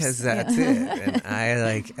universe. Because that's it.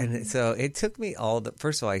 And and so it took me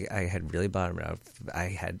first of all, I had really bottomed out. I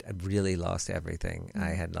had really lost everything.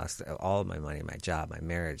 I had lost all of my money, my job, my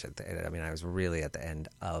marriage. I was really at the end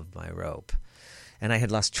of my rope. And I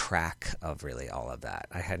had lost track of really all of that.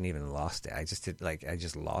 I hadn't even lost it. I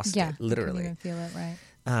just lost it, literally. You couldn't even feel it,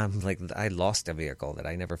 right. Like I lost a vehicle that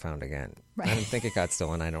I never found again. Right. I don't think it got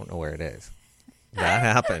stolen. I don't know where it is. That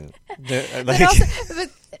happened.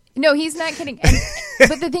 No, he's not kidding.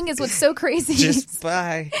 But the thing is, what's so crazy Just is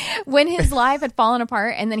bye. when his life had fallen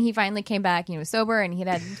apart, and then he finally came back, he was sober, and he'd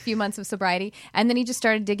had a few months of sobriety, and then he just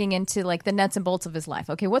started digging into like the nuts and bolts of his life.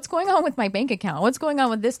 Okay, what's going on with my bank account? What's going on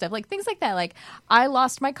with this stuff? Like things like that. Like I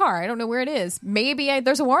lost my car. I don't know where it is. Maybe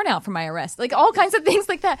there's a warrant out for my arrest. Like all kinds of things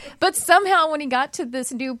like that. But somehow when he got to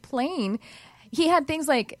this new plane, he had things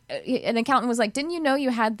like, an accountant was like, didn't you know you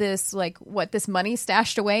had this, like, this money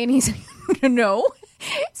stashed away? And he's like, no.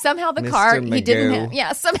 Somehow the Mr. car, Magoo. he didn't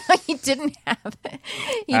have, somehow he didn't have, That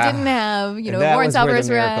warrants was out where for his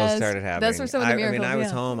the miracles arrest. started happening. Those were some of the miracles. I was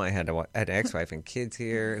home. I had an ex-wife and kids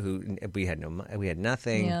here who we had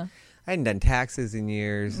nothing. Yeah. I hadn't done taxes in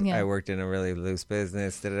years. Yeah. I worked in a really loose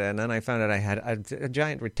business, and then I found out I had a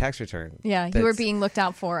giant tax return. Yeah, you were being looked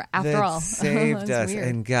out for after all. Saved us weird.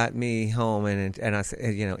 and got me home and us,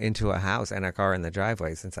 into a house and a car in the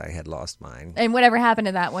driveway since I had lost mine. And whatever happened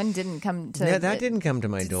to that one didn't come to. Yeah, that didn't come to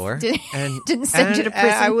my door. Didn't send you to prison.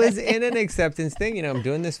 I was in an acceptance thing. I'm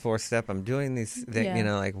doing this 4th step. I'm doing these.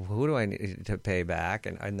 Like who do I need to pay back?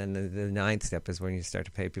 And then the 9th step is when you start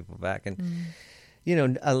to pay people back. And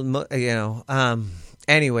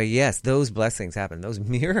anyway, yes, those blessings happened. Those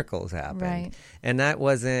miracles happened. Right. And that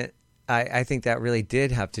wasn't. I think that really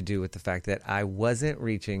did have to do with the fact that I wasn't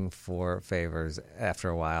reaching for favors after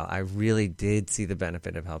a while. I really did see the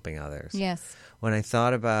benefit of helping others. Yes. When I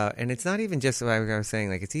thought about, and it's not even just what I was saying,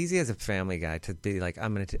 like it's easy as a family guy to be like,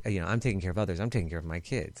 I'm taking care of others. I'm taking care of my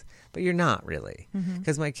kids. But you're not really,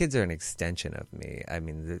 because my kids are an extension of me. I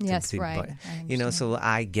mean, right. So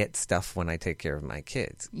I get stuff when I take care of my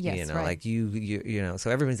kids. Yes, right. Like so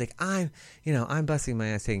everyone's like, I'm busting my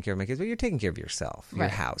ass taking care of my kids, but you're taking care of yourself, your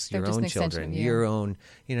house, your own children, your own,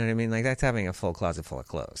 you know what I mean? Like that's having a full closet full of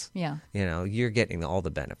clothes. Yeah. You're getting all the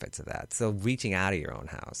benefits of that. So reaching out of your own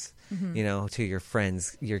house, to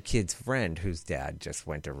your kid's friend whose dad just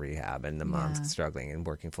went to rehab and the mom's struggling and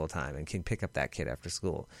working full time and can pick up that kid after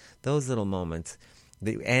school. Those little moments,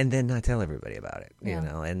 and then not tell everybody about it,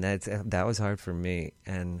 and that was hard for me.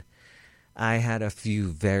 And I had a few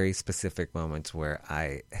very specific moments where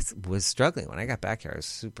I was struggling. When I got back here, I was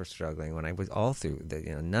super struggling. When I was all through,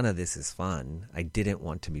 none of this is fun. I didn't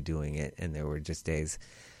want to be doing it, and there were just days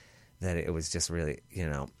that it was just really,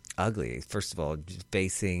 ugly. First of all, just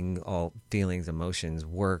facing all feelings, emotions,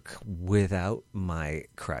 work without my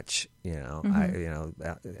crutch.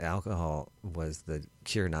 Alcohol was the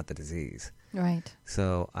cure, not the disease. Right.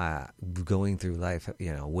 So going through life,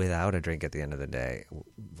 without a drink at the end of the day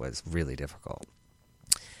was really difficult.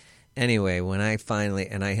 Anyway, when I finally,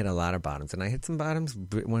 and I hit a lot of bottoms, and I hit some bottoms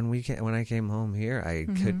when I came home here. I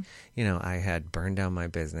could, I had burned down my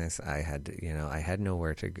business. I had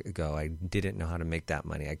nowhere to go. I didn't know how to make that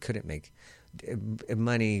money. I couldn't make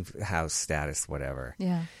money, house, status, whatever.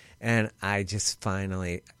 Yeah. And I just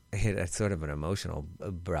finally hit a sort of an emotional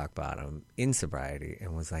rock bottom in sobriety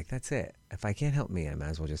and was like, that's it. If I can't help me, I might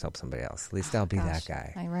as well just help somebody else. At least I'll be that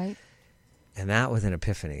guy. Right. And that was an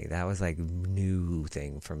epiphany. That was like a new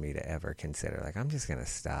thing for me to ever consider. Like, I'm just going to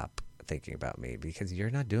stop thinking about me because you're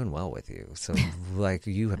not doing well with you. So like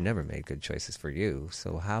you have never made good choices for you.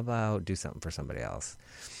 So how about do something for somebody else?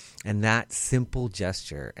 And that simple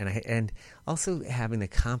gesture, and also having the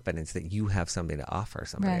confidence that you have something to offer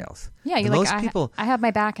somebody else. Yeah, you're most like, people, I have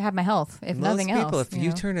my back, I have my health, if nothing else. Most people, if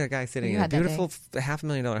you turn to a guy sitting in a beautiful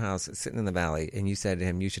 $500,000 house sitting in the valley and you said to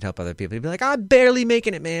him, you should help other people, he'd be like, I'm barely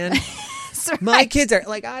making it, man. Yes, right. My kids are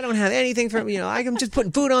like, I don't have anything from, I'm just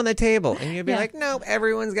putting food on the table. And you'd be Yeah. like, nope,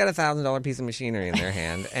 everyone's got $1,000 piece of machinery in their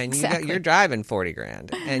hand. And Exactly. you're driving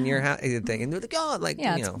 $40,000. And you're thinking, they're like, oh, like,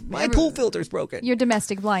 Yeah, my pool filter's broken. Your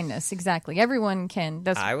domestic blindness, exactly. Everyone can.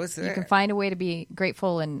 I was You there. can find a way to be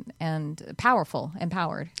grateful and powerful,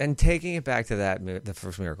 empowered. And taking it back to the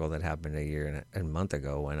first miracle that happened a month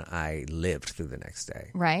ago when I lived through the next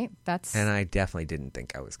day. Right? That's And I definitely didn't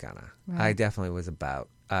think I was gonna. Right. I definitely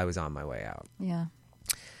I was on my way out. yeah.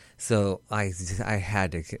 So I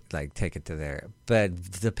had to take it to there.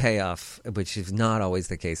 But the payoff, which is not always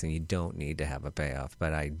the case, and you don't need to have a payoff,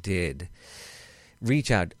 but I did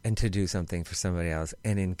reach out and to do something for somebody else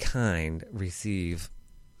and in kind receive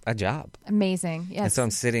a job. Amazing. Yes. And so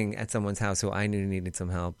I'm sitting at someone's house who I knew needed some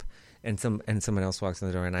help, and someone else walks in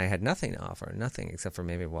the door, and I had nothing to offer, nothing except for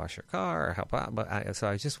maybe wash your car or help out. But so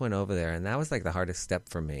I just went over there, and that was like the hardest step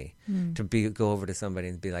for me to go over to somebody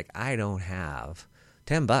and be like, I don't have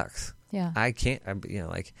 $10. Yeah. I can't.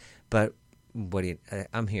 But what do you?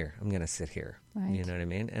 I'm here. I'm gonna sit here. Right. You know what I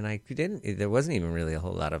mean? And I didn't. There wasn't even really a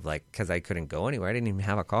whole lot of because I couldn't go anywhere. I didn't even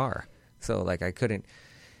have a car, so I couldn't.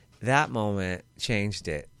 That moment changed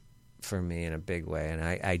it for me in a big way, and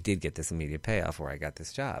I did get this immediate payoff where I got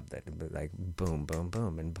this job that boom, boom,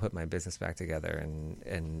 boom, and put my business back together,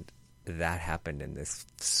 and that happened in this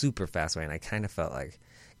super fast way, and I kind of felt like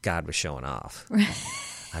God was showing off.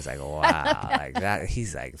 I was like, wow, like that.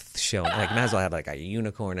 He's showing, might as well have a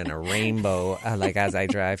unicorn and a rainbow, as I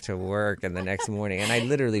drive to work and the next morning. And I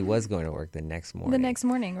literally was going to work the next morning. The next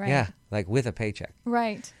morning, right? Yeah, with a paycheck.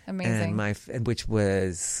 Right. Amazing. And which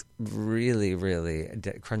was really, really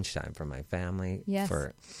crunch time for my family. Yes.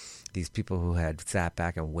 For these people who had sat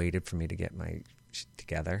back and waited for me to get my shit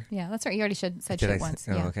together. Yeah, that's right. You already said Did shit I? once.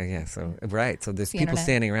 Oh, Yeah. okay, yeah. So right, so there's It's the people internet.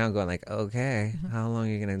 standing around going okay, how long are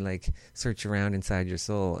you gonna search around inside your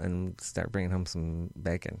soul and start bringing home some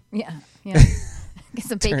bacon? Yeah. Yeah. Get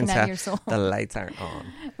some bacon Turns out out of your soul. the lights aren't on.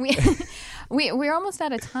 We're almost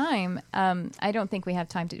out of time. I don't think we have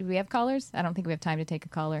time to. Do we have callers? I don't think we have time to take a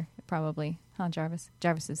caller. Probably, huh, Jarvis?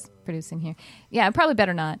 Jarvis is producing here. Yeah, probably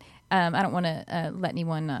better not. I don't want to let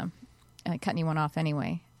anyone cut anyone off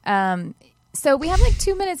anyway. So we have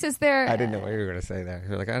 2 minutes. Is there? I didn't know what you were going to say there.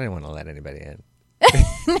 You're I didn't want to let anybody in.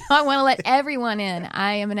 No, I want to let everyone in.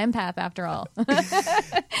 I am an empath after all.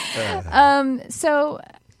 So,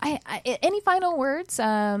 any final words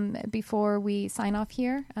before we sign off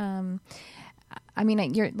here? Like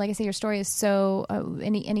I say, your story is so.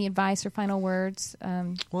 Any advice or final words?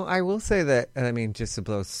 Well, I will say that. Just to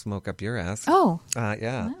blow smoke up your ass. Oh,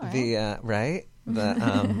 yeah. All right.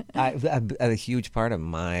 The right. The a huge part of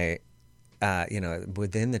my.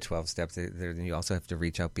 Within the 12 steps, you also have to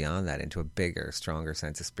reach out beyond that into a bigger, stronger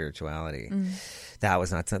sense of spirituality. That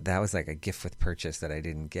was like a gift with purchase that I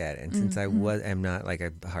didn't get. And since I'm not a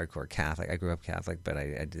hardcore Catholic, I grew up Catholic, but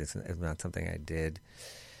it's not something I did.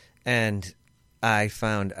 And I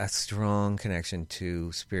found a strong connection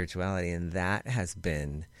to spirituality, and that has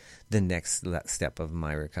been the next step of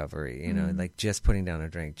my recovery. Just putting down a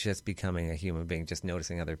drink, just becoming a human being, just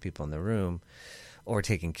noticing other people in the room, or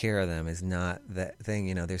taking care of them is not that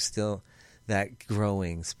thing. There's still that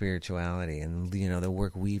growing spirituality, and the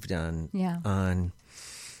work we've done on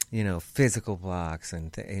physical blocks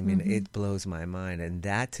and it blows my mind, and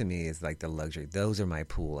that to me is the luxury. Those are my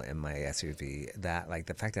pool and my SUV. That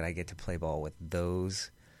the fact that I get to play ball with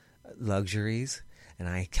those luxuries, and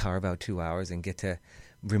I carve out 2 hours and get to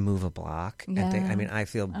remove a block and I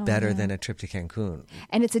feel better than a trip to Cancun.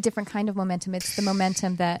 And it's a different kind of momentum. It's the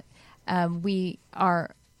momentum that we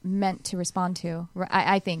are meant to respond to.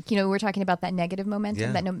 I think, we're talking about that negative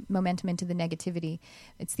momentum, that momentum into the negativity.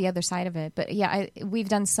 It's the other side of it. But we've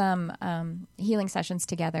done some healing sessions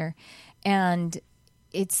together, and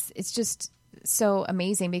it's just so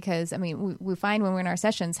amazing because we find when we're in our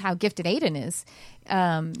sessions how gifted Aiden is.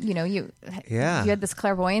 You had this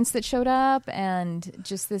clairvoyance that showed up, and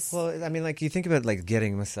just this. Well, you think about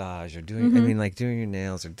getting a massage or doing, doing your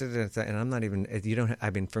nails or and I'm not even. You don't.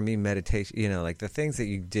 For me, meditation. The things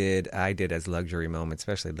that I did as luxury moments,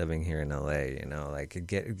 especially living here in LA.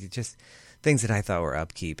 Just things that I thought were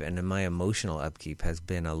upkeep, and my emotional upkeep has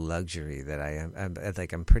been a luxury that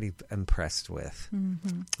I'm pretty impressed with,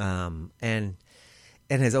 and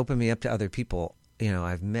has opened me up to other people.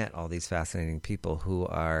 I've met all these fascinating people who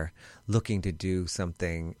are looking to do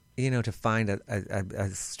something, to find a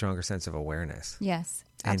stronger sense of awareness. Yes,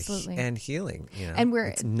 absolutely, and healing. And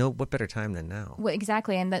what better time than now? Well,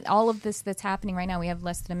 exactly, and that all of this that's happening right now. We have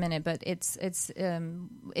less than a minute, but it's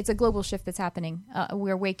a global shift that's happening.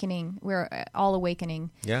 We're awakening. We're all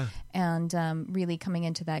awakening. Yeah, and really coming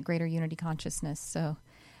into that greater unity consciousness. So.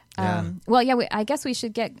 I guess we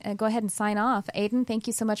should go ahead and sign off. Aiden, thank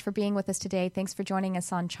you so much for being with us today. Thanks for joining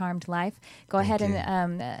us on Charmed Life. Go ahead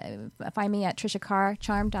and find me at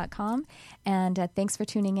TrishaCarrCharmed.com. And thanks for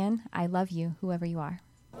tuning in. I love you, whoever you are.